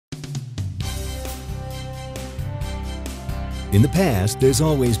In the past, there's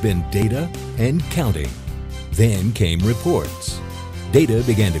always been data and counting. Then came reports. Data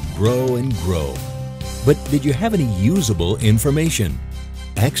began to grow and grow. But did you have any usable information?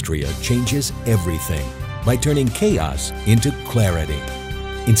 Axtria changes everything by turning chaos into clarity.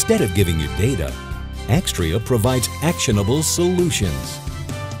 Instead of giving you data, Axtria provides actionable solutions.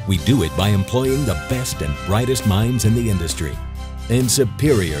 We do it by employing the best and brightest minds in the industry and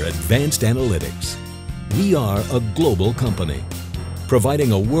superior advanced analytics. We are a global company,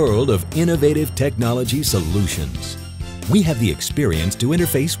 providing a world of innovative technology solutions. We have the experience to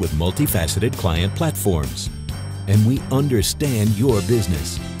interface with multifaceted client platforms, and we understand your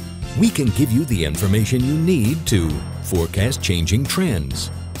business. We can give you the information you need to forecast changing trends,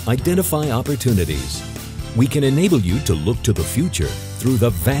 identify opportunities. We can enable you to look to the future through the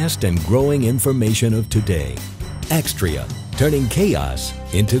vast and growing information of today. Axtria, turning chaos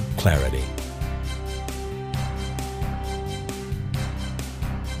into clarity.